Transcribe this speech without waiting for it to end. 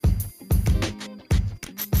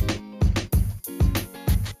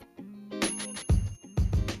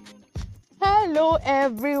Hello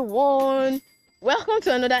everyone, welcome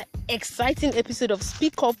to another exciting episode of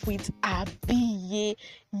Speak Up with Abiye.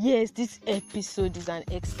 Yes, this episode is an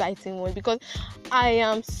exciting one because I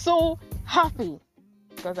am so happy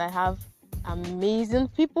because I have amazing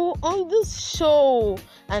people on this show,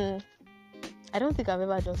 and I don't think I've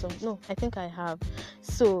ever done something. No, I think I have.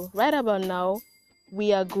 So right about now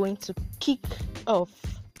we are going to kick off.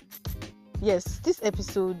 Yes, this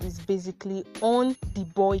episode is basically on the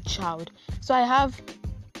boy child. So I have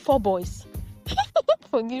 4 boys.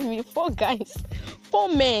 Forgive me, 4 guys, 4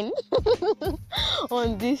 men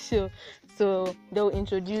on this show. So they'll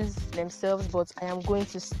introduce themselves, but I am going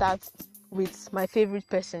to start with my favorite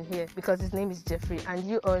person here because his name is Jeffrey, and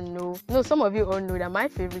you all know, some of you all know that my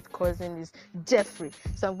favorite cousin is Jeffrey.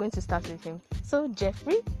 So I'm going to start with him. So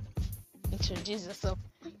Jeffrey, introduce yourself.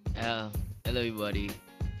 Hello everybody.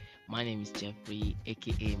 My name is Jeffrey,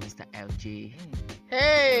 aka Mr. LJ.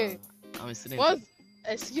 Hey, I'm a student. what?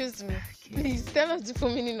 Excuse me. Okay. Please tell us the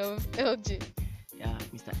full meaning of LJ. Yeah,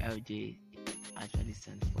 Mr. LJ actually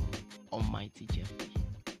stands for Almighty Jeffrey.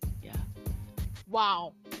 Yeah.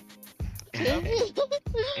 Wow.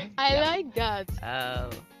 I like that.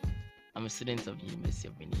 I'm a student of University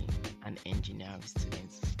of Benin, an engineering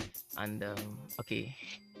student, and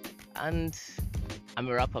and I'm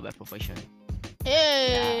a rapper by profession.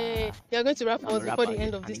 Hey, Yeah. you're going to rap I'm us a before rapper the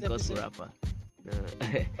end of and this a gospel episode. rapper.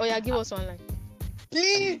 Oh yeah, give us one line.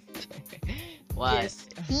 Please. Why? Yes.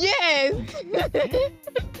 Who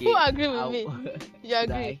Yeah, agree with me? You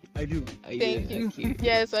agree? I do. Thank you. Okay.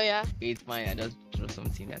 Yes, oh yeah. It's fine. I just throw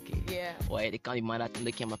something. Okay. Yeah. Why they can't be mad at me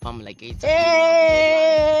looking at my family like it's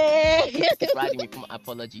Hey. Keep writing me from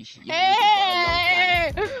apology. You've been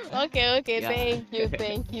Hey. waiting for a long time. Okay. Yeah.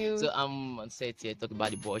 Thank you. So I'm on set here talking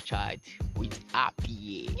about the boy child with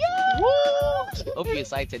Abiye. Woo! Hope you're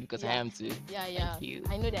excited because I Yeah. am too. Yeah. Thank you.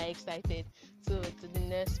 I know they're excited. So to the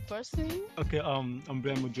next person. Okay, I'm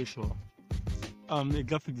Brian Joshua. I'm a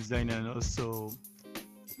graphic designer and also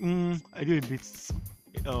I do a bit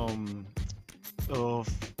of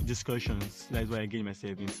discussions. That's what I get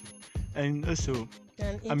myself into. And also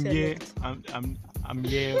An I'm here intellect. I'm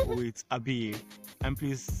here with Abiye. And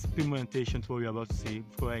please pay more attention to what we're about to say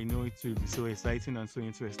because I know it will be so exciting and so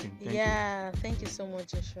interesting. Thank you. Yeah, thank you so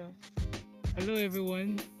much, Joshua. Hello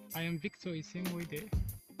everyone, I am Victor Isimwede.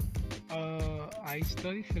 I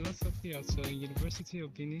study philosophy at the University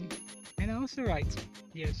of Benin, and I also write.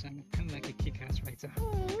 Yes, I'm kind of like a kick-ass writer.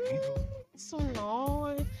 So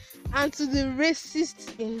nice. And to the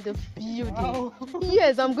racist in the building. Wow.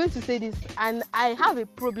 Yes, I'm going to say this, and I have a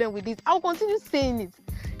problem with this. I'll continue saying it.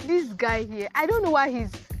 This guy here, I don't know why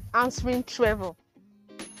he's answering Trevor.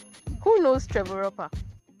 Who knows Trevor Roper?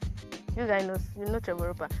 You guys know, you know Trevor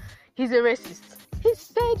Roper. He's a racist. He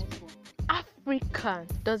said Africa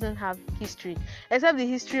doesn't have history, except the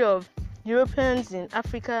history of Europeans in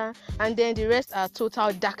Africa, and then the rest are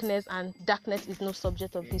total darkness, and darkness is no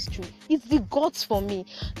subject of history. It's the gods for me.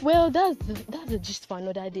 Well, that's the gist for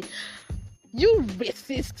another day. You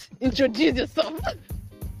racist, introduce yourself.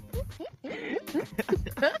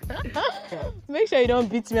 Make sure you don't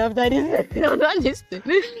beat me after this. I'm not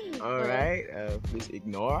listening. All right, please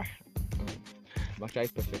ignore. My try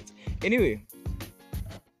is perfect. Anyway,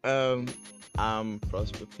 I'm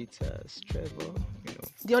Prosper Peters Trevor.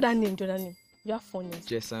 The other name. You have phone names.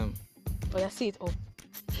 Jessam. Oh, yeah, say it all.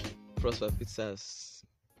 Prosper Peters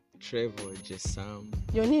Trevor Jessam.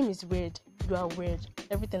 Your name is weird. You are weird.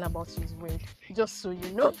 Everything about you is weird. Just so you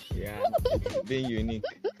know. Yeah, being unique.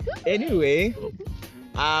 Anyway,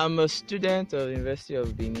 I'm a student of the University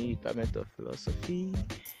of Benin, Department of Philosophy.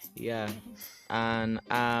 Yeah, and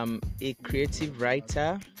I'm a creative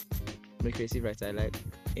writer. I'm a creative writer. I like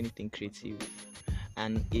anything creative,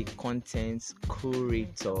 and a content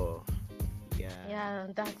curator. Yeah,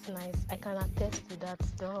 that's nice. I can attest to that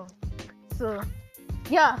though. So,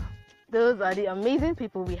 yeah, those are the amazing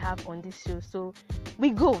people we have on this show. So, we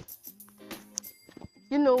go.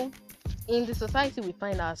 You know, in the society we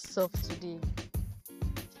find ourselves today,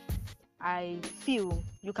 I feel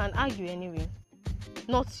you can argue anyway.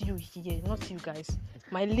 Not you here, not you guys.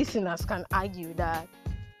 My listeners can argue that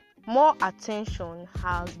more attention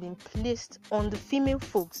has been placed on the female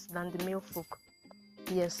folks than the male folk.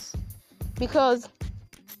 Yes. Because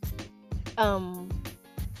some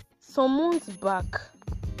months back,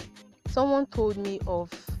 someone told me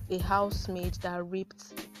of a housemaid that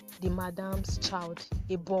raped the madam's child,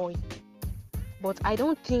 a boy. But I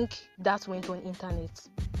don't think that went on internet.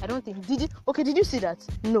 I don't think. Did it? Okay, did you see that?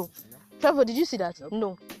 No. Trevor, did you see that? Nope.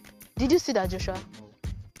 No. Did you see that, Joshua? No.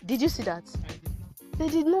 Did you see that? I did not. They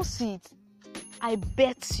did not see it. I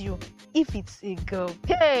bet you, if it's a girl,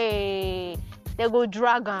 hey, they go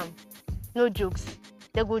drag am. No jokes.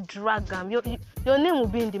 They go drag am. Your name will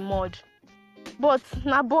be in the mud. But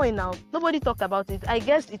na boy now. Nobody talked about it. I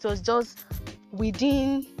guess it was just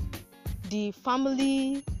within the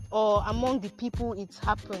family or among the people it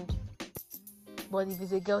happened. But if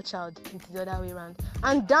it's a girl child, it's the other way around.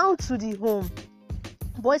 And down to the home.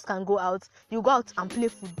 Boys can go out, you go out and play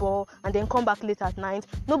football and then come back late at night.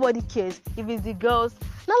 Nobody cares. If it's the girls,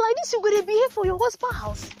 now like this you go to behave for your husband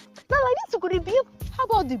house. Now like this you go to behave. How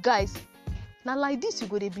about the guys? Now like this you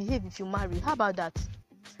go to behave if you marry. How about that?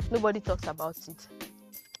 Nobody talks about it.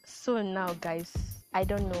 So now guys, I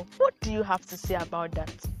don't know. What do you have to say about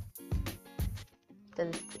that?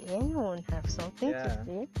 Does anyone have something to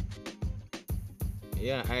say?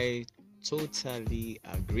 Yeah, I totally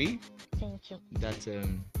agree. Thank you. That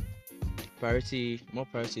more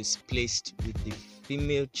priority is placed with the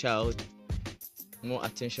female child. More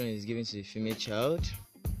attention is given to the female child.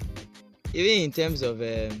 Even in terms of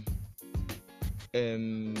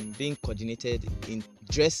being coordinated in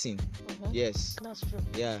dressing. Yes. That's true.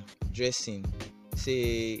 Yeah, dressing.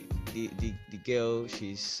 Say the girl,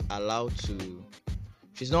 she's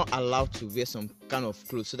not allowed to wear some kind of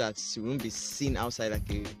clothes so that she won't be seen outside like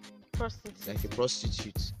a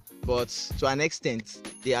prostitute. But to an extent,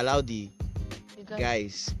 they allow the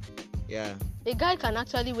guys. Yeah. A guy can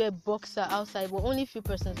actually wear boxer outside, but only few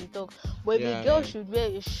persons will talk. But if a girl should wear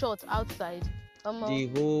a short outside, the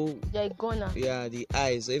whole gonna. Yeah, the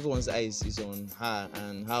eyes, everyone's eyes is on her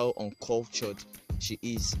and how uncultured she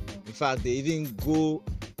is. In fact, they even go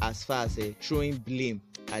as far as throwing blame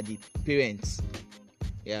at the parents.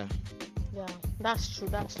 Yeah, that's true.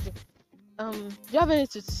 Do you have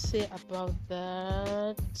anything to say about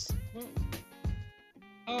that?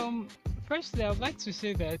 Firstly, I would like to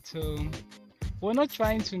say that we're not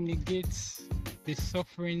trying to negate the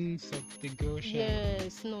sufferings of the girl child.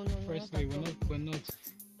 Yes, no. Firstly, we're not.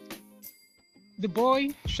 The boy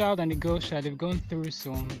child and the girl child have gone through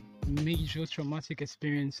some major traumatic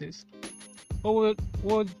experiences, but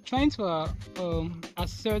we're trying to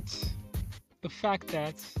assert the fact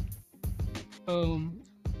that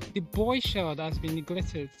the boy child has been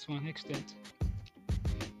neglected to an extent.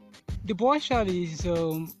 The boy child is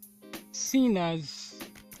seen as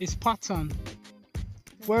his pattern,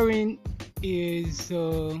 wherein he is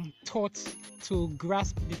taught to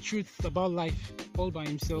grasp the truth about life all by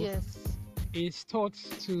himself. Yes. He is taught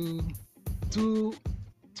to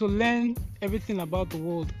learn everything about the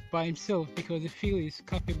world by himself because he feels he's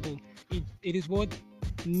capable. It is what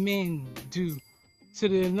men do. So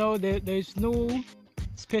they know that there is no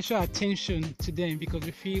special attention to them because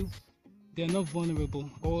they feel they're not vulnerable,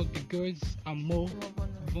 or the girls are more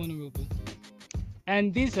vulnerable.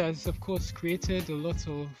 And this has, of course, created a lot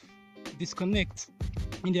of disconnect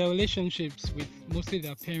in their relationships with mostly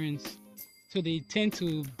their parents. So they tend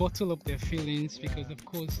to bottle up their feelings because, of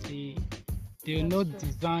course, they are not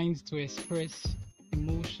designed to express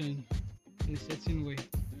emotion in a certain way,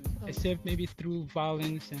 except maybe through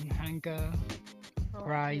violence and anger,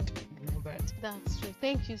 pride, and all that. That's true.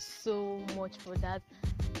 Thank you so much for that.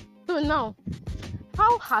 So now,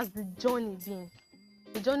 how has the journey been?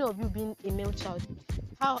 The journey of you being a male child.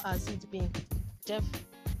 How has it been, Jeff?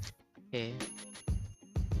 Okay.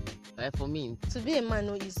 For me, to be a man,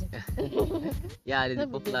 no easy. yeah, there's a Not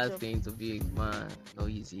be popular good job. saying to be a man, no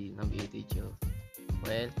easy, not be a day job.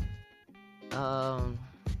 Well,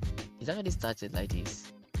 it actually started like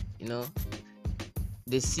this. You know,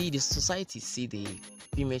 the society see the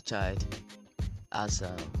female child as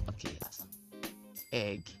an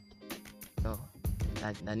egg. No,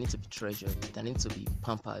 that needs to be treasured. That needs to be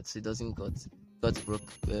pampered so it doesn't got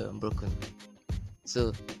broken.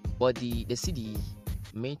 So, but they see the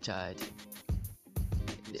male child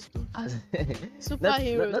as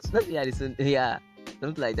Superheroes. not something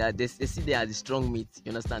like that. They see they are the strong meat. You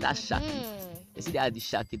understand? That's shaki. They see they are the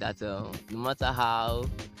shaki that no matter how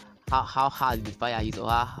hard the fire is or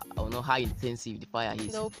how intensive the fire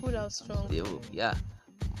is, They'll pull out strong. yeah.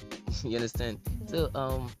 You understand? Yeah.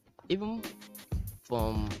 So even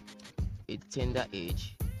from a tender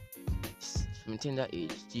age,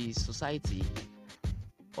 the society,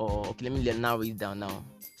 or okay, let me narrow it down now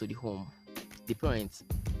to the home. The parents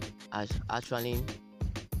have actually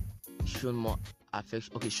shown more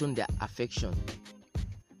affection. Okay, shown their affection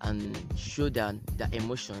and show their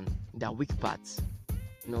emotion, their weak parts,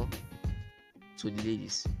 to the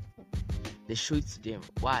ladies. They show it to them.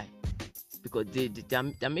 Why? Because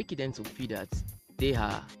they're making them to feel that they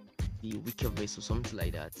are the weaker vessel, something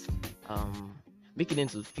like that. Making them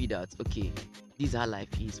to feel that, okay, this is how life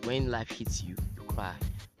is. When life hits you, you cry.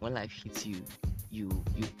 When life hits you, you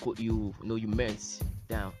melt.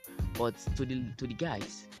 down. But to the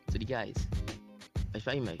guys,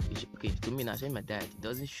 especially okay, to me now, especially my dad, it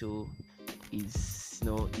doesn't show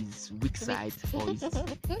his weak side or his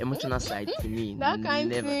emotional side to me. That kind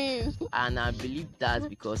Never. thing. And I believe that's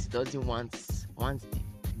because he doesn't want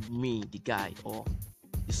me, the guy, or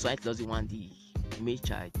the society doesn't want the male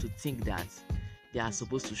child to think that they are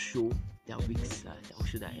supposed to show their weak side or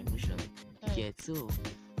show their emotion. You get? So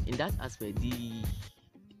in that aspect, the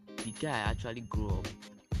guy actually grew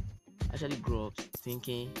up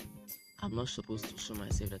thinking I'm not supposed to show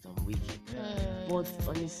myself that I'm weak. But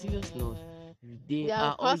on a serious note, they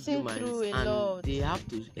are all passing through humans a and lot. they have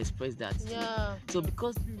to express that. Yeah. So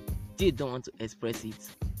because they don't want to express it,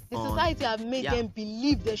 The society have made them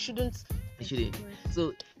believe they shouldn't. they shouldn't.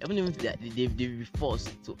 So even if they be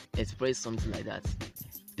forced to express something like that,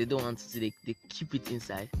 they don't want to. So they keep it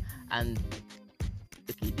inside. And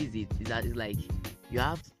okay, this is it. It's like you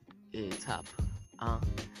have a tap,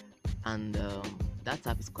 and that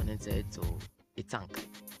tap is connected to a tank.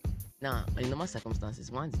 Now, in normal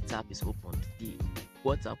circumstances, once the tap is opened, the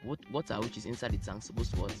water which is inside the tank is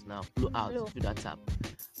supposed to now flow out through that tap.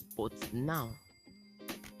 But now,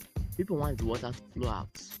 people want the water to flow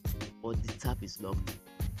out, but the tap is locked.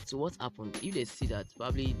 So what happened? If they see that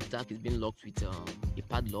probably the tap is being locked with a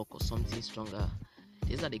padlock or something stronger,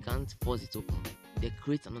 they say they can't force it open. They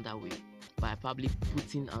create another way by probably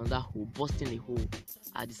putting another hole, busting a hole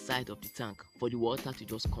at the side of the tank for the water to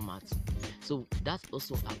just come out. So that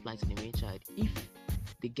also applies to the male child. If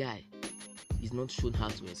the guy is not shown how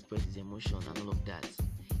to express his emotion and all of that,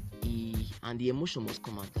 and the emotion must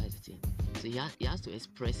come out, that is the thing. So he has to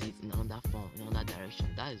express it in another form, in another direction.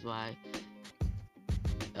 That is why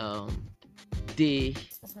they,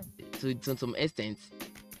 to some extent,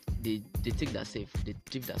 they take that safe, they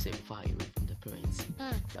drift that safe far away from the parents.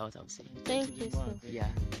 That's what I'm saying. Thank you. Yeah.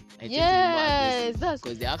 Yes, that's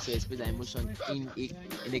because they have to express their emotion in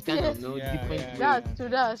a kind of different way. That's true.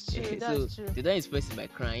 That's true. So That's true. they don't express it by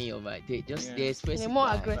crying or by they express In it a more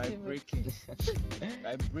by aggressive way.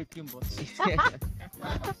 By breaking bottles.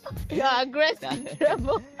 You're aggressive,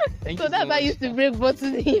 Trevor. Thank So you that's why you used to break bottles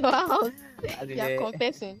in your house. As in, You're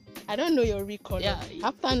confessing. I don't know your record. Yeah.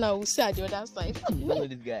 After now, we'll see at the other side. you don't know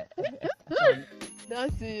this guy.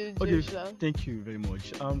 That's it, Okay, Joshua. thank you very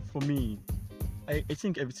much. For me, I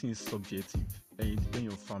think everything is subjective. It depends on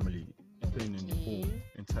your family, depending on the home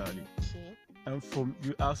entirely. Okay. And from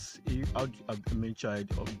you ask how a male child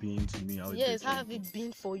of being to me, how Yes, how have it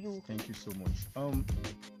been for you? Thank you so much.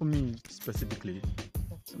 For me specifically,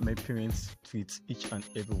 my parents treat each and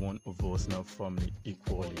every one of us in our family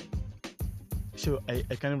equally. So I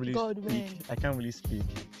can't really God, speak. man. I can't really speak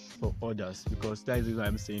for others because that is what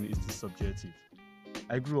I'm saying is the subjective.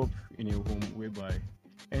 I grew up in a home whereby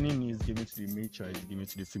any needs given to the male child is given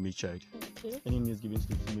to the female child. Okay. Any needs given to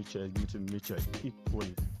the female child is given to the male child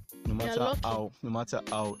equally. No You're matter lucky. no matter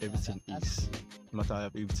how everything is. No matter how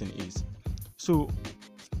everything is. So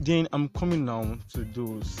then I'm coming now to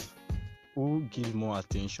those who give more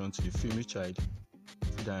attention to the female child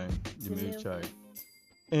than the male child.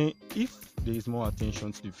 And if there is more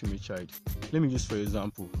attention to the female child, let me use for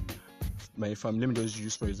example my family. Let me just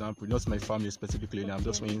use for example, not my family specifically. I'm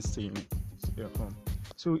just saying.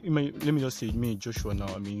 So let me just say me, Joshua. Now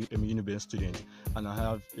I'm a university student, and I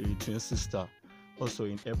have a twin sister, also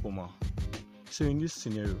in Epoma. So in this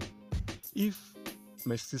scenario, if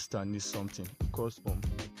my sister needs something, because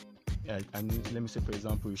I need, let me say for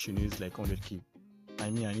example, she needs like 100k, I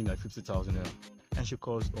need like 50,000 naira, and she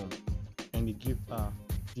calls home, and they give her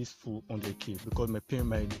this full 100k because my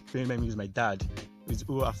parent means my dad is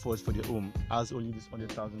who affords for the home has only this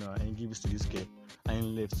 100,000 naira and gives to this girl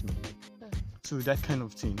and left me. So that kind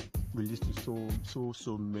of thing will lead to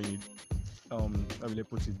so many how will I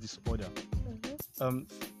put it, disorder.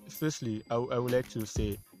 Firstly, I would like to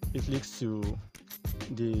say it leads to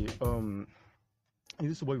the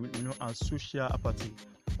this is what we know as social apathy.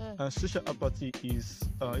 Social apathy is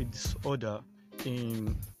a disorder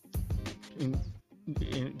in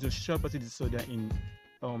the social apathy disorder in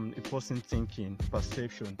a person thinking,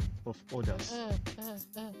 perception of others.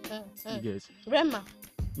 You get? Rema.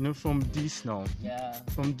 From this now,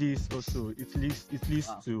 from this also, it leads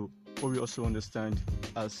to what we also understand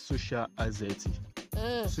as social anxiety.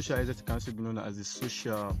 Social anxiety can also be known as a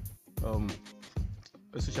social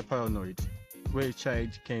paranoid, where a child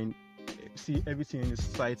can see everything in the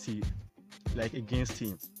society like against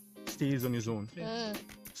him, stays on his own.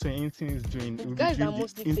 So anything he's doing, Guys are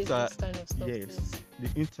mostly face this kind of stuff. yes, the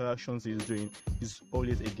interactions he's doing is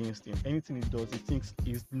always against him. Anything he does, he thinks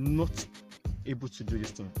he's not able to do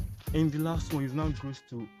this thing. And the last one is now goes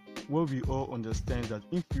to what we all understand that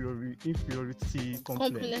inferiority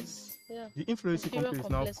complex. Complex. Yeah. The inferiority Inferior complex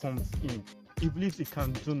now complexity. comes in. He believes he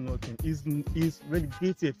can do nothing. He's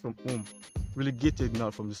relegated from home, relegated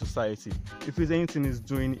now from the society. If there's anything he's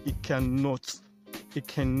doing, he cannot be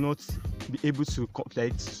able to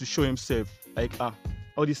to show himself like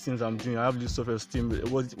all these things I'm doing. I have this self-esteem.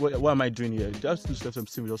 What am I doing here? Just this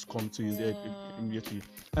self-esteem will just come to his head immediately.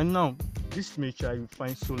 And now this may try to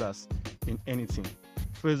find solace in anything.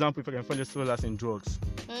 For example, if I can find a solace in drugs,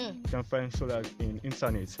 I can find solace in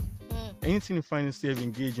internet. Anything you find yourself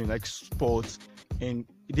engaging, like sports, and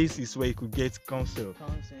this is where you could get counsel.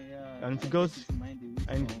 And because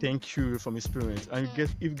and thank you from experience. And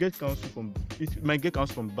you get counsel you might get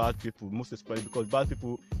counsel from bad people, most especially because bad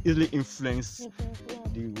people easily influence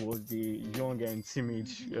the young and timid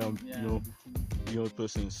young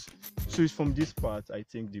persons. So it's from this part I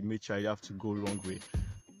think the nature you have to go a long way.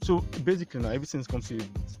 So basically now everything comes to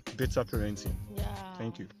better parenting. Yeah.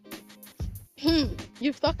 Thank you.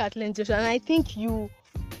 You've talked at length, Joshua, and I think you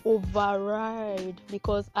override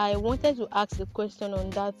because I wanted to ask a question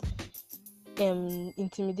on that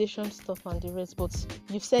intimidation stuff and the rest, but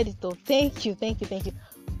you've said it all. Thank you.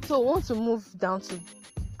 So I want to move down to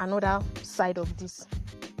another side of this.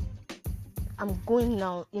 I'm going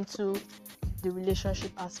now into the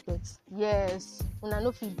relationship aspect. Yes, una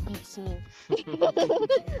no fit beat me.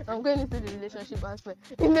 I'm going into the relationship aspect.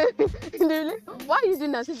 Why are you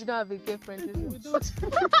doing that since you don't have a girlfriend?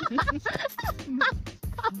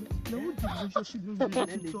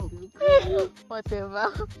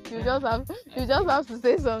 Whatever. You just have to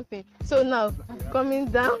say something. So now,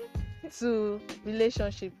 coming down to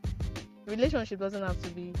relationship. Relationship doesn't have to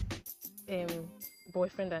be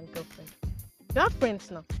boyfriend and girlfriend. You have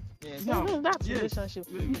friends now. Yes. That's relationship.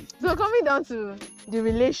 So coming down to the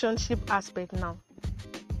relationship aspect now.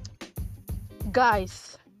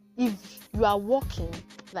 Guys, if you are working,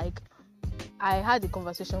 like I had a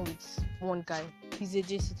conversation with one guy. He's a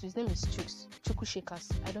JC2. His name is Chuku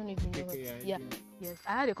Shakers. I don't even know. Yes.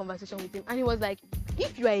 I had a conversation with him, and he was like,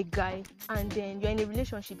 if you are a guy and then you're in a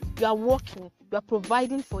relationship, you are working, you are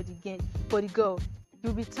providing for the girl,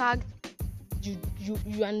 you'll be tagged. You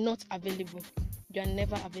are not available. You are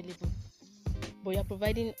never available. But you are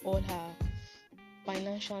providing all her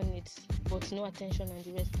financial needs, but no attention and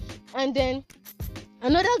the rest. And then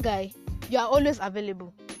another guy, you are always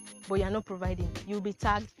available, but you are not providing. You'll be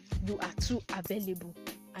tagged. You are too available,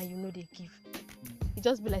 and you know they give. It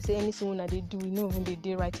just be like say anything that they do, you know when they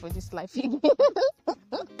do right for this life. You just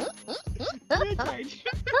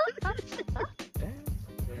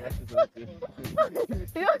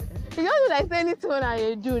like say anything that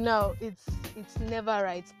they do now, it's never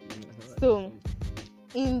right. So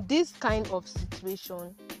in this kind of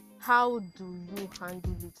situation, how do you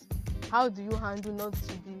handle it? How do you handle not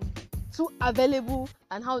to be too available,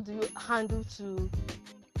 and how do you handle to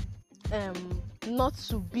not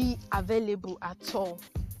to be available at all?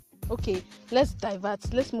 Okay, let's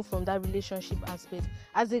move from that relationship aspect.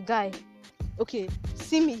 As a guy, okay,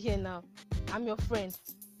 see me here now. I'm your friend.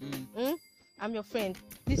 I'm your friend.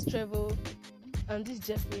 This Trevor, and this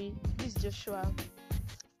Jeffrey, this Joshua,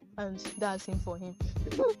 and that's him for him.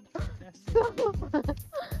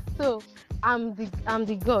 So I'm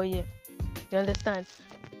the girl here. You understand?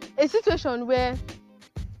 A situation where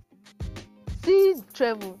see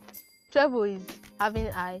Trevor is having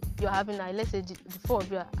eye, you're having eye. Let's say the four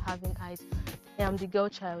of you are having eyes. I'm the girl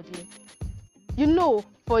child here. You know,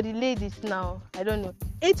 for the ladies now, I don't know,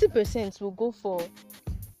 80% will go for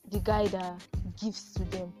the guy that gives to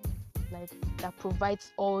them, like that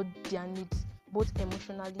provides all their needs, both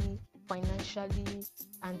emotionally, financially,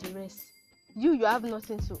 and the rest. You have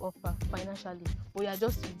nothing to offer financially, but you're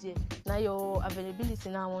just there. Now your availability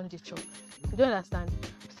now on the job. You don't understand?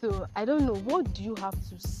 So I don't know. What do you have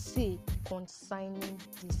to say concerning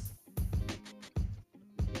this?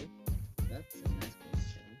 Okay, that's a nice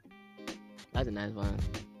question. That's a nice one.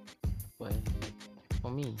 Well,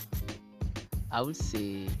 for me, I would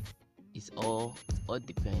say it all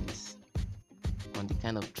depends on the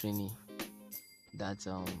kind of training that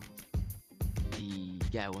the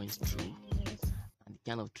guy went through, and the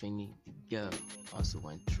kind of training the girl also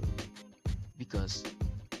went through, because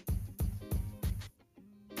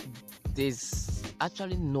there's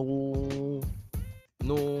actually no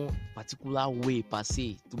particular way per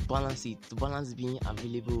se to balance being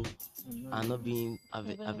available and not being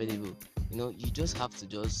available. You know, you just have to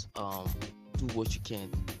just do what you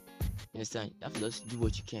can. You understand? You have to just do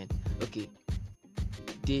what you can. Okay,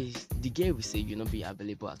 the girl will say you'll not be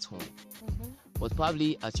available at home, but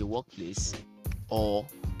probably at your workplace or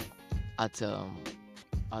at your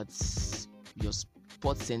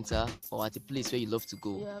sports center or at a place where you love to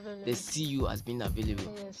go, Yeah, very they see you as being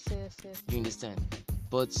available. yes. You understand?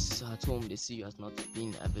 But at home, they see you as not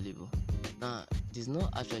being available. Now, there's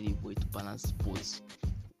not actually a way to balance both.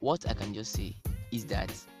 What I can just say is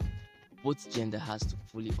that both gender has to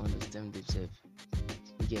fully understand themselves.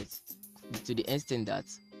 You get, to the extent that,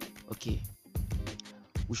 okay,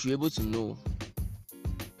 we should be able to know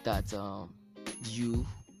that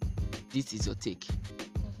this is your take.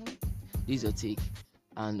 This is your take,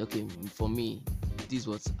 and okay, for me, this is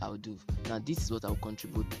what I'll do. Now, this is what I'll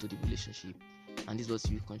contribute to the relationship, and this is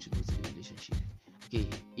what you contribute to the relationship. Okay,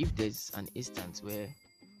 if there's an instance where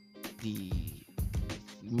the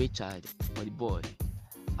male child or the boy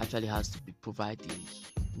actually has to be provide the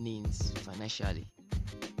needs financially,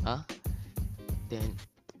 then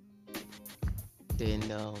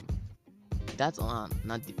that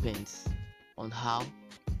not depends on how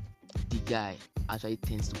the guy actually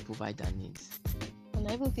tends to provide that needs. And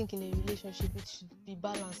I even think in a relationship it should be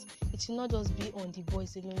balanced. It should not just be on the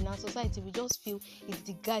boys alone. In our society, we just feel it's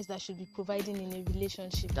the guys that should be providing in a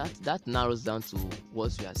relationship. That narrows down to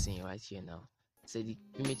what we are saying right here now. Say the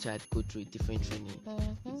female child go through a different training,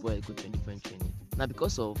 the boy go through a different training. Now,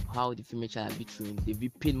 because of how the female child be trained, they be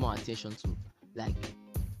paid more attention to, like,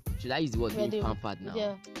 should I use the word being pampered now?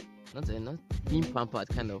 Yeah. Not being pampered,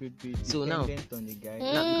 kind of. So now, on the guy.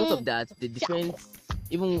 now because of that, they depend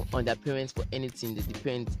even on their parents for anything. They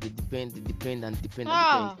depend.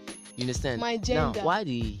 You understand? My gender. Now, why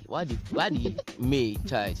the male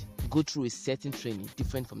child go through a certain training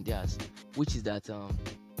different from theirs, which is that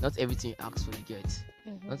not everything you ask for you get,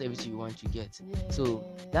 not everything you want you get. So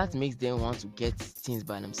that makes them want to get things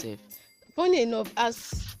by themselves. Funny enough,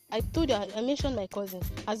 as I told you, I mentioned my cousin.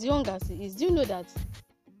 As young as he is, do you know that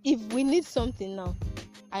if we need something now,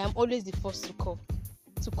 I am always the first to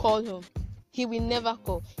call him. He will never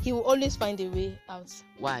call. He will always find a way out.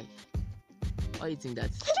 Why? Why do you think that?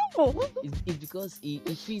 I don't know. It's because he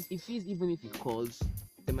feels even if he calls,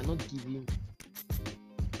 they might not give him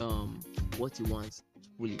what he wants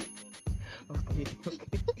fully. Okay.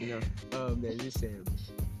 You know. There's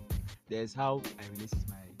this there's how I relate with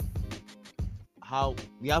how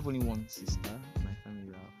we have only one sister. My family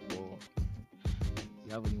we have four.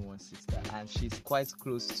 We have only one sister, and she's quite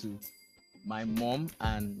close to my mom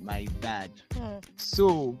and my dad.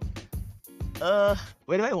 So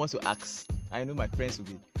whenever I want to ask, I know my friends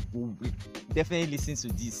will definitely listen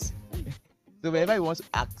to this. So whenever I want to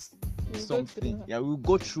ask something, we'll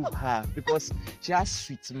go through her because she has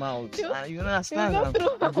sweet mouth, and you understand.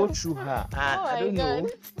 We'll go through her, and I don't know.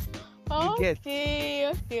 Okay.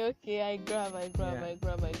 I grab.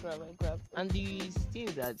 And the thing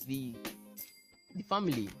that the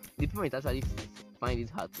family, the parents actually find it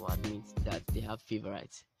hard to admit that they have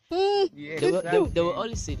favorites. Yes, They will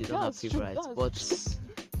always say they don't have That's true, favorites,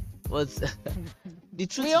 but the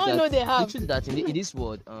truth We is all that know they have. the truth is that in this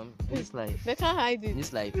world, in this life, They can't hide in it.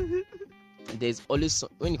 this life, there's always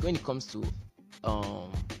when it comes to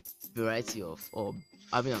variety of or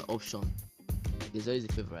having an option, there's always a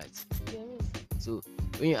favorite. There is. So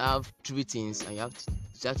when you have three things and you have to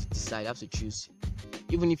decide, you have to choose.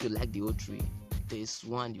 Even if you like the whole three, there's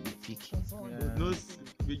one you will pick. Not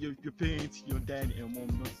your parents, your dad and mom,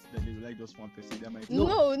 not that they like just one person. They might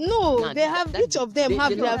No, Nah, they have each of them have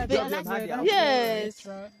they their don't- favorite. Yes.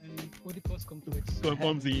 And Oedipus complex.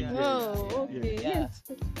 comes in. Oh, okay. Yeah. Yes.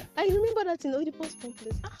 I remember that in Oedipus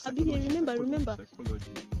complex. Abigail, remember.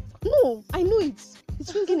 Psychology. No, I know it.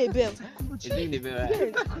 It's ringing a bell. It's doing the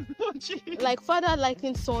very Yes. Like father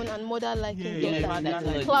liking son and mother liking Yeah, daughter.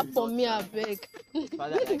 yeah. Clap for me, I beg.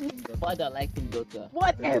 father liking daughter.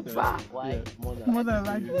 Whatever. Why mother? Mother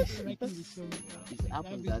liking like daughter? this. It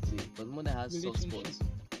happens that way, but mother has soft spots.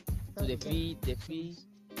 So they feel.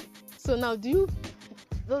 So now, does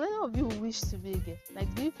any of you wish to be a girl?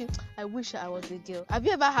 Like, do you feel I wish I was a girl? Have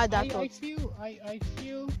you ever had that I thought?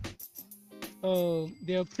 feel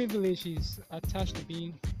there are privileges attached to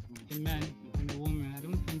being a man and a woman. I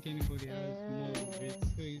don't think anybody has more of it.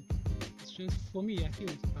 So it's just, for me, I feel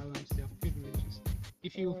it's balanced. There are privileges.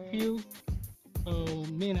 If you feel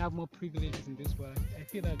men have more privileges in this world, I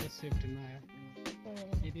feel that's just self-denial.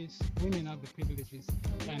 It is, women have the privileges,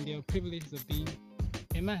 and there are privileges of being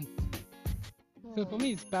a man. So for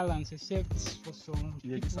me, it's balanced, except for some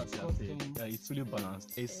Yeah, people this has got, it's fully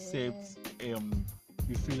balanced, except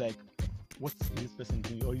you feel like what is this person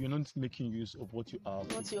doing, or you're not making use of what you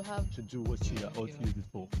have What you have. to do what you are out used it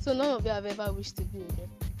for. So none of you have ever wished to be a girl.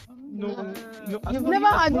 No, You've never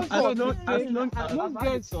had it I before. don't. I've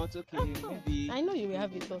had a thought, okay, maybe. I know you will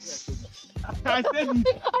have it also. I said I know.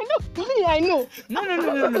 Me, I know.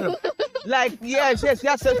 No. Like yes,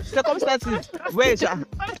 circumstances. Wait,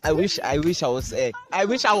 I wish I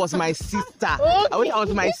was my sister. I wish I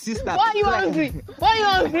was my sister. Why are you Like, angry? Why are you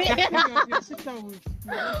angry? Your sister will.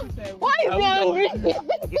 Why is he angry?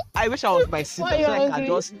 I wish I was my sister, Why so you angry?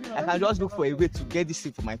 I can just look for a way to get this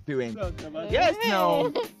thing for my parents. Yes,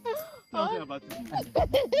 now. Nothing about it.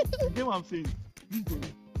 You get what I'm saying? This one,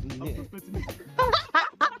 I'm Yeah. suspecting it.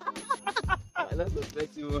 I love the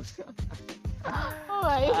festival. Oh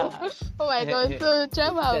my god. So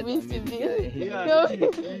Trevor wished to be. Yeah.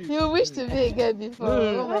 You wish to be a girl before.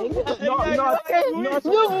 Oh my god. Not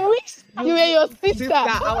You wish you were your sister. sister.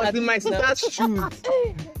 I was in my sister's shoes.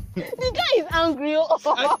 The guy is angry.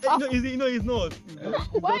 No, he's not.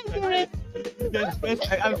 Why is he angry?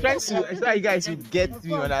 I'm trying to, so that you guys will get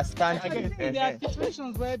me, understand. There are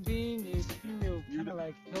situations where being a female kind of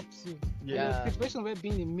like helps you. Yeah. There are situations where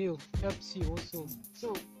being a male helps you also.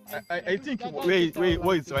 So I think that's what it,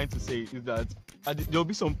 he's trying to say is that there'll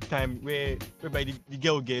be some time whereby the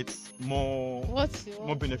girl gets more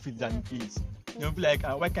benefits than he is. You'll be like,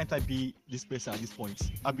 why can't I be this person at this point?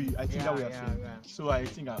 I think that way I feel. So I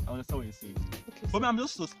think I understand what you're saying. Okay, But I'm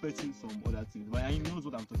just suspecting some other things, but I knows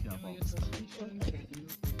what I'm talking about. your suspicions,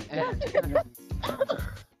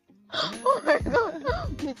 Oh my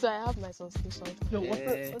god. Me too, I have my suspicions. So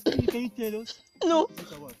can you tell us? No,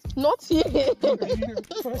 What? not here.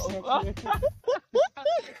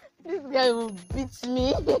 This guy will beat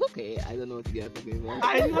me. Okay, I don't know what you guys are talking about.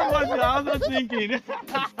 I know what you're also thinking.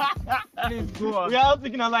 Please go on. We are all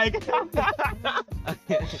thinking alike.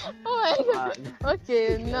 Oh my god.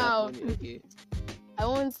 Okay, now Okay. I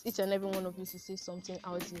want each and every one of you to say something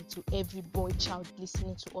out there to every boy child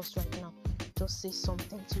listening to us right now. Just say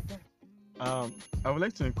something to them. I would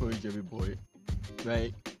like to encourage every boy,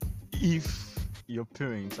 like, if your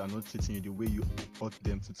parents are not treating you the way you ought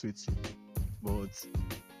them to treat you, but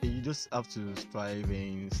you just have to strive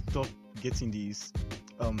and stop getting these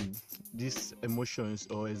emotions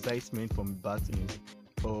or excitement from bad things,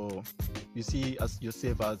 or you see as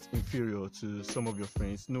yourself as inferior to some of your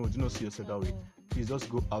friends. No, do not see yourself that way. Please just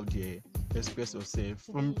go out there, express yourself.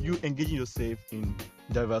 From you engaging yourself in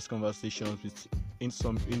diverse conversations with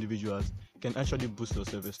some individuals can actually boost your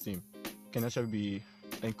self-esteem, can actually be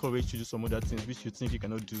encouraged to do some other things which you think you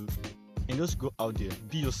cannot do. And just go out there,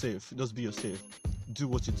 be yourself, just be yourself. Do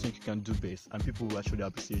what you think you can do best, and people will actually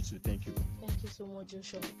appreciate you. Thank you. Thank you so much,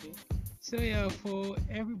 Joshua. So yeah, for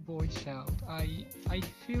every boy child, I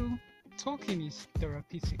feel talking is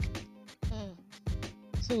therapeutic.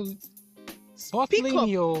 So bottling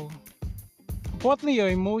your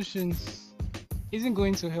emotions isn't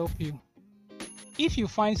going to help you. If you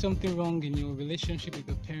find something wrong in your relationship with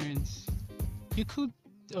your parents, you could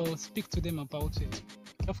speak to them about it.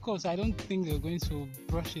 Of course, I don't think they're going to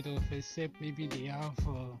brush it off, except maybe they have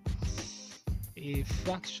a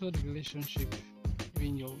fractured relationship. I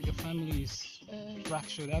mean, your family is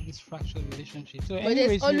fractured. They have this fractured relationship. So, But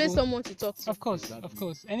there's always someone to talk to. Of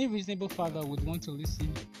course, any reasonable father would want to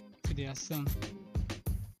listen to their son.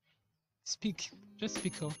 Just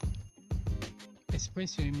speak up,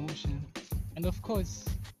 express your emotion, and of course,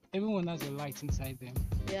 everyone has a light inside them.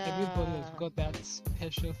 Yeah. Everybody has got that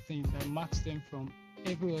special thing that marks them from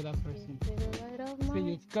every other person. So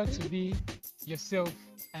you've got to be yourself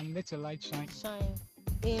and let your light shine.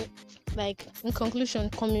 In conclusion,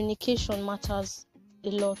 communication matters a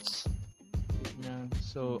lot. Yeah,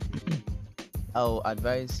 so I'll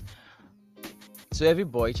advise to every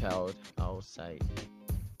boy child outside,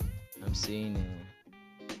 I'm saying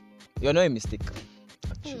you're not a mistake,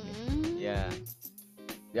 actually. Yeah,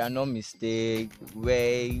 you are no mistake.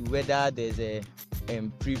 Whether there's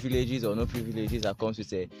privileges or no privileges that comes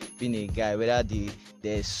with being a guy, whether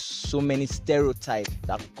there's so many stereotypes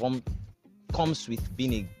that comes with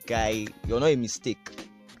being a guy, you're not a mistake.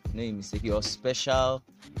 You're not a mistake. You're special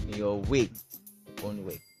in your way, your own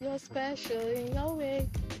way. You're special in your way.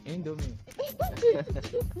 Indomie.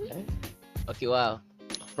 Okay, wow.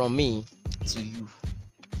 From me to you.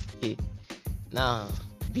 Okay. Now,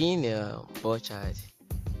 being a boy child,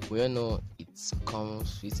 we all know it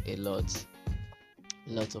comes with a lot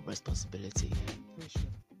of responsibility. Pressure.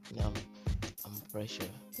 You know, and pressure.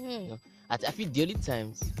 You know, I feel the only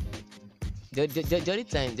times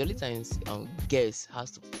girls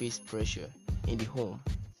has to face pressure in the home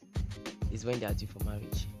is when they are due for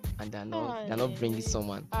marriage and they're not bringing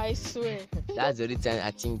someone. I swear. That's the only time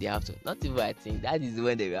I think they have to. Not even I think that is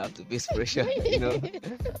when they will have to face pressure. You know.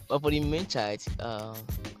 But for the main child,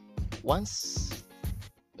 once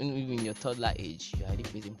in your toddler age, you're already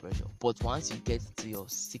facing pressure. But once you get to your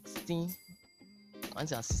 16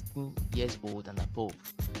 years old and above,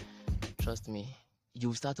 trust me,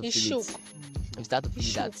 you start to It feel shook. it. You start to It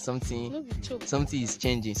feel that shook. something No be choke. something is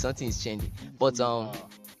changing. Something is changing. But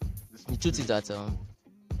the truth is that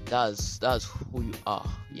that's who you are.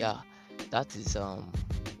 Yeah, that is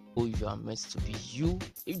who you are meant to be. You,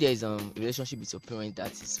 if there is a relationship with your parent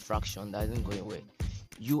that is fraction, that isn't going well,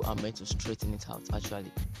 you are meant to straighten it out.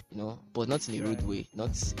 Actually, but not in a rude way,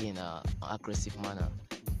 not in an aggressive manner.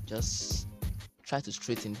 Just try to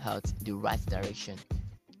straighten it out the right direction.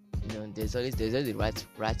 There's always the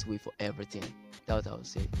right way for everything. That's what I would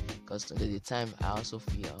say. Because the time I also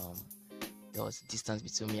feel there was distance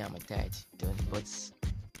between me and my dad. But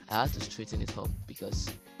I had to straighten it up because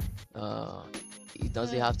it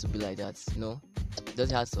doesn't have to be like that. It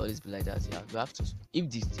doesn't have to always be like that. Yeah, you have to.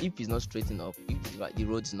 If it's not straightened up, if the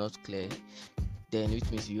road is not clear, then it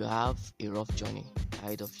means you have a rough journey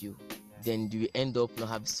ahead of you. Then you end up not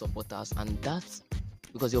having supporters, and that's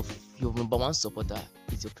because your number one supporter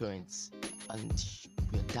is your parents and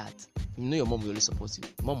your dad. Your mom will only support you.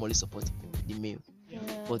 Mom will only support the male,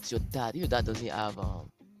 but your dad, if your dad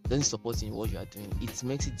doesn't support you in what you are doing, it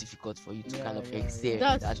makes it difficult for you to kind of excel.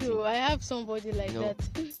 That's true. Thing. I have somebody like that.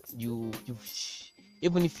 You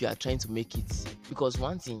even if you are trying to make it, because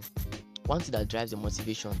one thing that drives your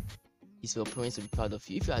motivation is for your parents to be proud of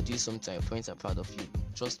you. If you are doing something, your parents are proud of you.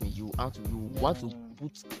 Trust me, you want to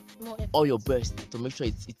put all your best to make sure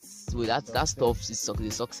it's so that stuff is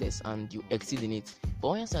the success and you exceed in it. But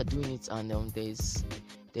once you are doing it and there's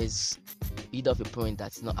either of your parent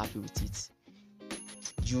that's not happy with it,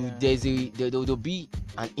 there'll be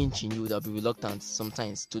an inch in you that'll be reluctant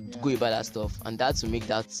sometimes to go about that stuff, and that will make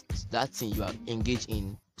that thing you are engaged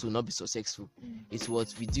in to not be successful. It's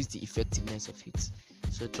what reduce the effectiveness of it.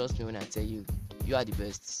 So trust me when I tell you, you are the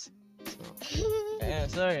best. So.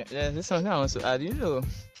 Sorry, there's something I want to add.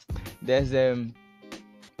 There's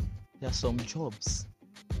some jobs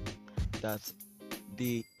that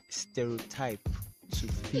they stereotype to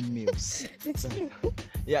females.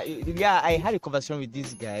 I had a conversation with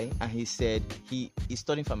this guy, and he said he's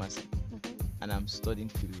studying pharmacy, and I'm studying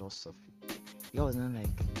philosophy. He was not like,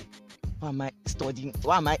 why am I studying?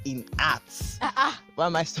 Why am I in arts? Why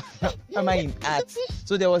am I studying? Why am I in arts?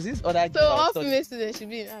 So there was this other. So all female students should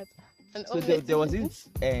be in arts. So there was this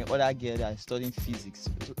other girl that is studying physics.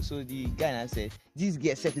 So the guy now said, this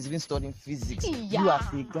girl self is even studying physics. Yeah. You are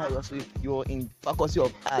a guy, you're in faculty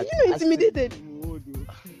of art. You intimidated.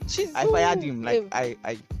 I fired him. Like I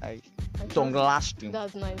tongue lashed him.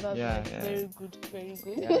 That's nice. That's nice. Very good. Very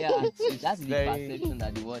good. Yeah, that's the perception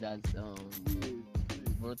that the world has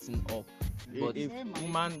brought up. But the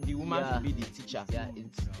woman should be the teacher. Yeah,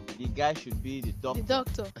 the guy should be the doctor. The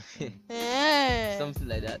doctor. Something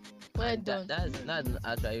like that. Well done. That's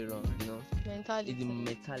actually wrong, Mentality. It's the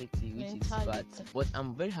mentality which is bad. But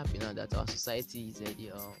I'm very happy now that our society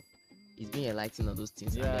is being enlightened on those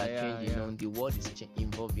things, and they are changing. The world is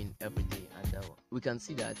evolving every day, and we can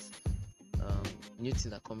see that new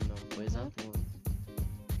things are coming up. For example,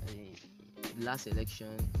 the last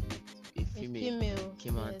election, a female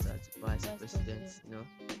came out as vice president,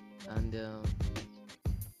 and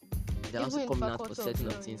they're also coming out for certain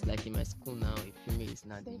of things. Like in my school now, a female is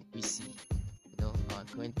not the VC. Our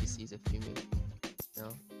current VC is a female.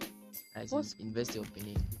 As in University of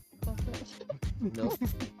Benin. But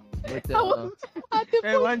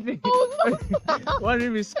one thing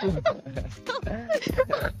is school.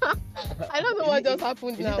 I don't know what just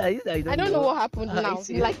happened now. I don't know what happened now.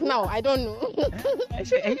 Like now, I don't know. Are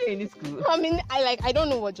you in this school? I don't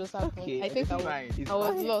know what just happened. Okay, I think I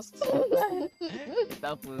was lost. It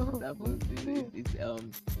happens.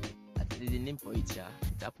 It's the name for it. Yeah,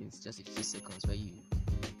 it happens just a few seconds where you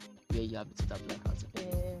have a total blackout.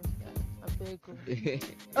 Very good.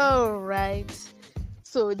 All right.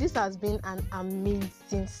 So this has been an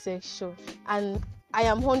amazing section, and I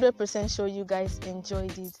am 100% sure you guys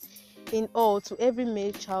enjoyed it. In all, to every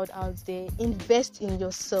male child out there, invest in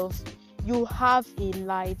yourself. You have a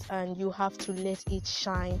light and you have to let it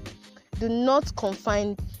shine. Do not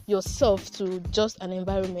confine yourself to just an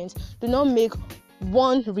environment. Do not make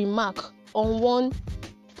one remark on one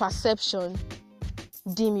perception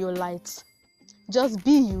dim your light. Just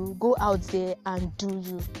be you, go out there and do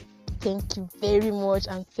you. Thank you very much,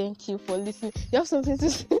 and thank you for listening. You have something to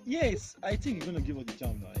say? Yes, I think you're gonna give us the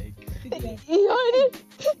jam now. You already?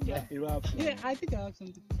 Yeah, I think I have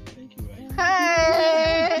something. Thank you.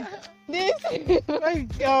 Hey, this.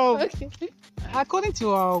 Okay. According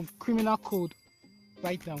to our criminal code,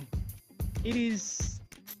 right now, it is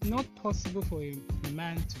not possible for a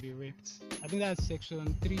man to be raped. I think that's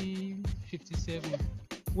section 357,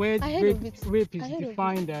 where rape is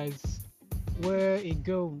defined as where a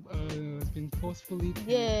girl been forcefully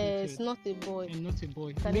Yes, penetrated not a boy. and not a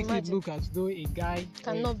boy. Can Makes imagine. it look as though a guy or a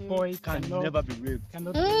Cannot be boy Can cannot, never be raped.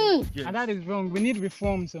 cannot Mm. Yes. and that is wrong. We need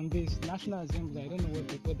reforms on this. National Assembly, I don't know what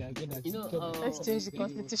people that are good at. You know, Let's change the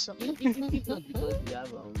constitution. if not because we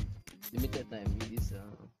have limited time in this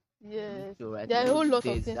Yes. show, right? There are a whole lot of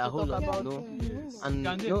There's things a to whole talk lot, about. you know. Yes. And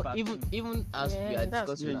Can you they know, back even as we Yeah, are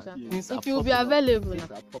that's discussing, true. now, Yes. things If are you'll be popping up. available Things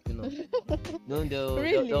now. are popping up. No,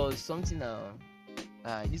 Really? there was something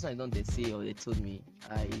this one I don't they say or they told me.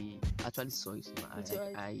 I actually saw it. With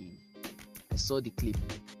your eyes. I saw the clip.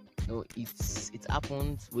 No, it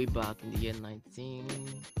happened way back in the year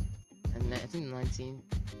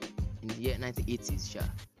 1980s.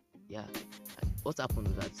 Yeah. What happened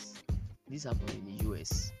was that this happened in the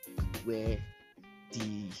US, where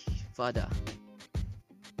the father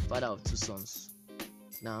of two sons.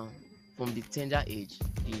 Now, from the tender age,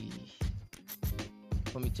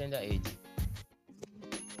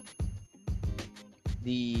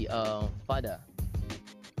 the father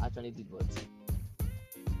actually did what?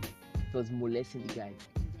 It was molesting the guy,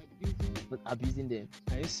 but abusing them.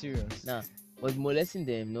 Are you serious? Now, was molesting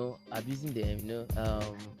them, no, abusing them,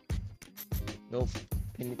 no,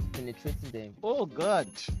 penetrating them. Oh God.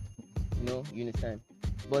 You understand?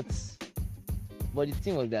 But the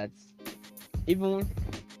thing was that even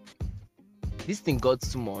this thing got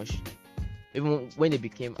too much. Even when they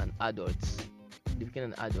became an adult,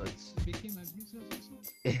 became abusers also.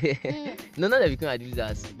 no, not they became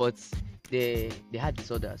abusers, but they had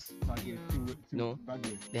disorders. No,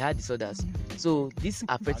 they had disorders. So this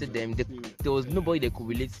affected them. There was nobody they could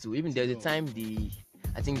relate to. Even there was a time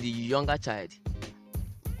I think the younger child,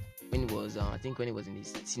 when he was in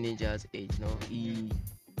his teenager's age, he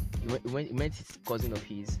met his cousin of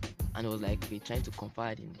his, and it was like they trying to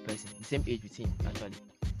confide in the person, the same age with him actually.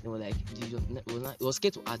 They were like, it was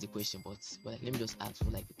scared to ask the question, but like, let me just ask for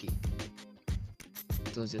like, okay,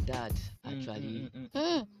 it was your dad actually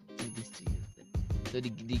did this to you. So the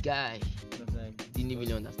guy didn't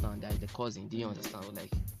really understand that. The cousin didn't understand. Was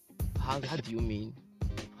like, how do you mean?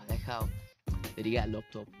 Like how? So the guy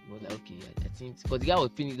locked up. He was like, okay, I think because the guy was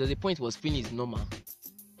feeling. The point was feeling is normal.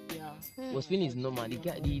 Yeah. Was feeling is normal.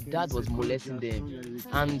 The dad was molesting them,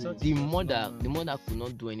 and the mother could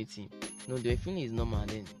not do anything. No, the feeling is normal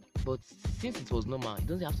then. But since it was normal, it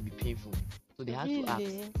doesn't have to be painful. So they had to ask.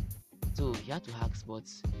 So he had to ask, but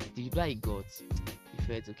the reply he got, he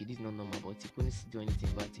felt okay, this is not normal, but he couldn't do anything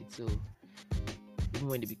about it. So even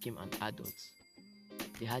when they became an adult,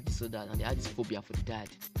 they had this disorder and they had this phobia for the dad.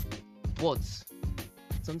 But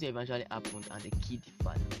something eventually happened and they killed the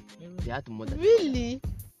father. They had to murder the father. Really?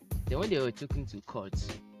 Then when they were taken to court,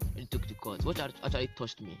 what actually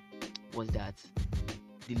touched me was that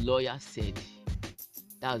the lawyer said,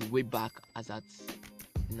 that was way back as at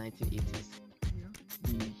the 1980s.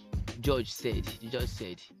 The judge said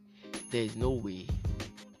there is no way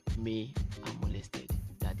May are molested,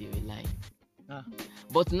 that they were lying.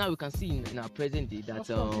 But now we can see in our present day that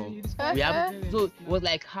we have. So it was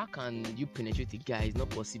like, how can you penetrate a guy? It's not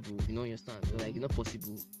possible. You understand? Like, it's not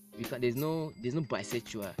possible. There's no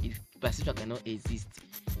bisexual. If bisexual cannot exist,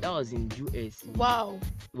 that was in US. Wow.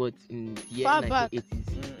 But in the year Far back.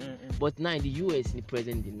 1980s. But now in the US, in the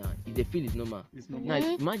present day now, if they feel it's normal. Now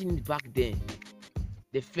imagine back then,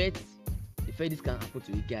 they felt this can happen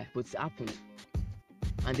to a guy, but it happened,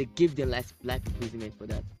 and they gave them life imprisonment for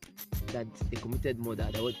that. That they committed murder.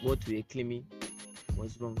 That what we are claiming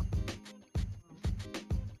was wrong.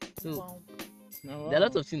 So there are a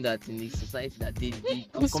lot of things that in the society that the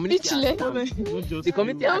community the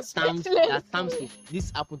community has stamps to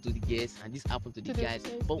this happened to the girls and this happened to the guys.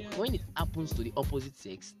 But when it happens to the opposite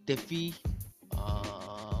sex, they feel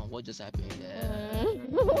what just happened?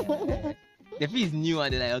 They feel it's new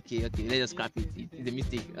and they're like, okay, let's just scrap it. It's a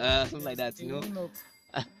mistake. Something like that,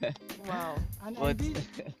 Wow.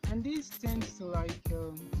 And this tends to like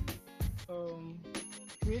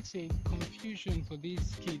create a confusion for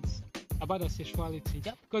these kids about their sexuality.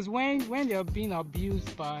 Because when they are being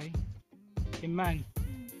abused by a man,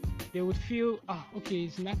 they would feel, okay,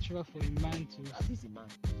 it's natural for a man to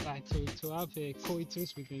have a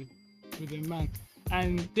coitus with a man.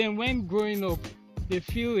 And then when growing up, they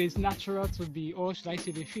feel it's natural to be, or should I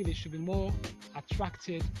say, they feel they should be more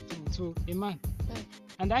attracted to a man.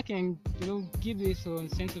 And that can, give this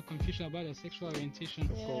sense of confusion about their sexual orientation,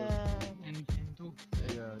 of course. And so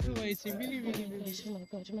it's a really, really, really. Oh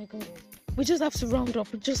my God. We just have to round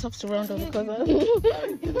up because I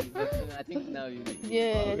think now you.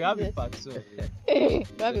 Yeah. We have a part 2. We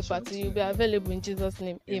have a party. You'll be available in Jesus'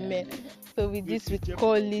 name. Amen. So with this, we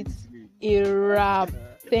call it a wrap.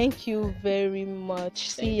 Thank you very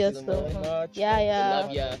much. See you soon. Love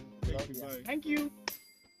ya. Thank you. Bye. Thank you.